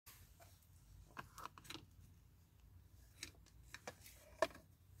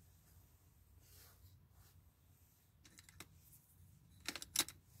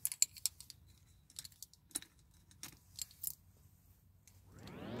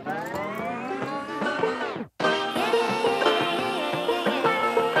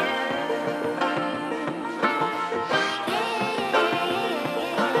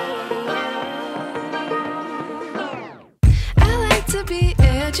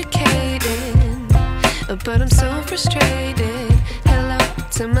educated, but I'm so frustrated. Hello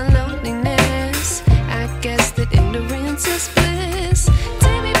to my loneliness. I guess that ignorance is bliss.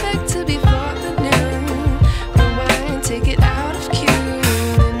 Take me back to before the new. Rewind, take it out of cue.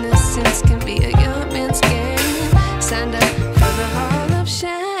 Innocence can be a young man's game. Signed up for the hall of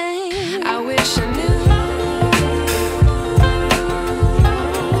shame. I wish I knew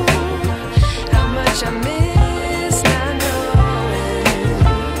how much I miss not knowing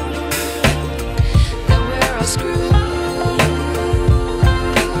that we're all screwed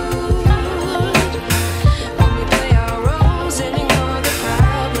when we play our roles and ignore the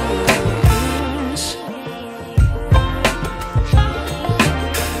problems.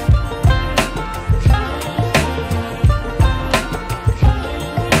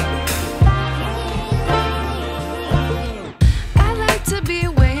 I like to be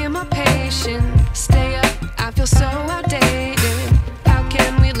away in my patience. Stay up, I feel so outdated. How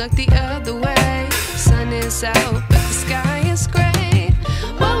can we look the other way? Sun is out, but the sky is gray.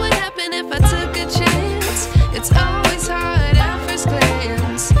 What would happen if I took a chance? It's always hard at first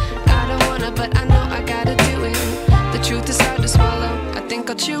glance. I don't wanna, but I know I gotta do it. The truth is hard to swallow, I think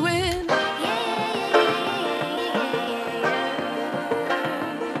I'll chew it.